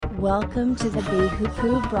Welcome to the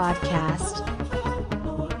Bihupu broadcast.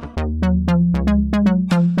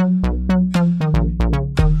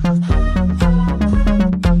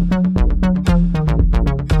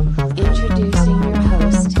 Introducing your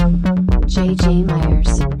host, JJ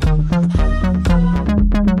Myers.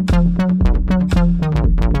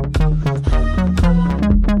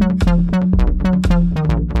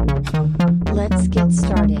 Let's get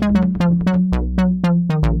started.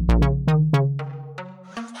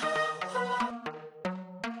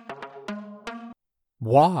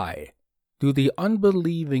 Why do the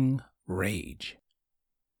unbelieving rage?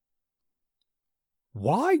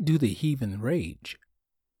 Why do the heathen rage,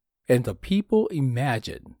 and the people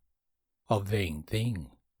imagine a vain thing?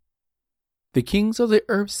 The kings of the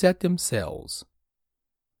earth set themselves,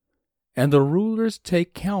 and the rulers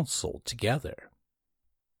take counsel together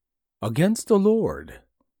against the Lord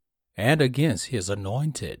and against his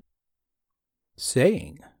anointed,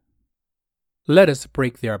 saying, Let us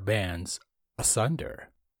break their bands asunder,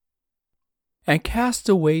 and cast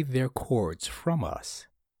away their cords from us.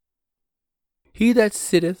 He that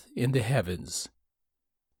sitteth in the heavens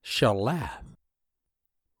shall laugh.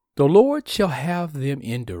 The Lord shall have them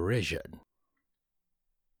in derision.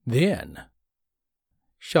 Then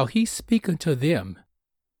shall he speak unto them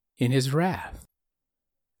in his wrath,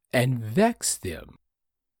 and vex them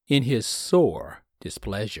in his sore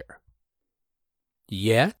displeasure.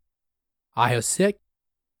 Yet I have set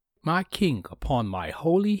my king upon my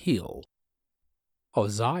holy hill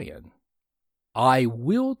of Zion. I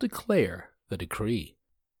will declare the decree.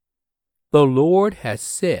 The Lord has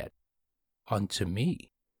said unto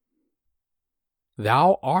me,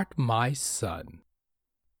 Thou art my son.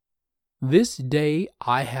 This day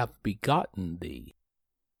I have begotten thee.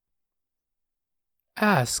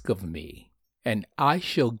 Ask of me, and I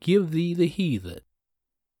shall give thee the heathen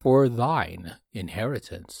for thine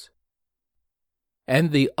inheritance,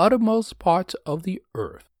 and the uttermost part of the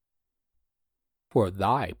earth for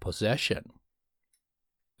thy possession.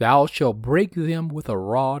 Thou shalt break them with a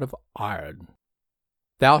rod of iron.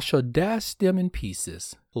 Thou shalt dash them in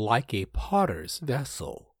pieces like a potter's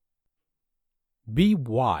vessel. Be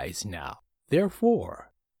wise now,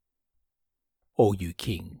 therefore, O you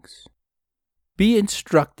kings. Be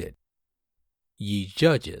instructed, ye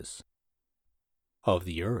judges of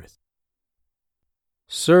the earth.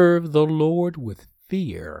 Serve the Lord with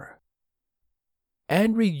fear,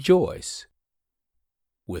 and rejoice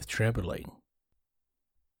with trembling.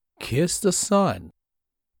 Kiss the Son,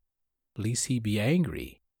 lest he be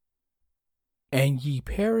angry, and ye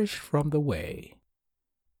perish from the way,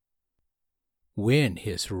 when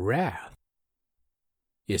his wrath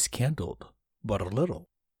is kindled but a little.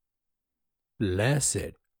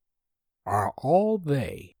 Blessed are all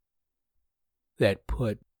they that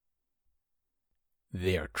put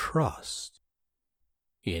their trust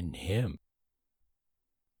in him.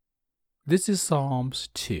 This is Psalms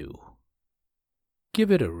 2.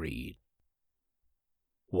 Give it a read.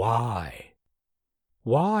 Why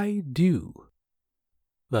do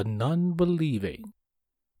the none-believing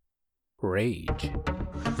rage?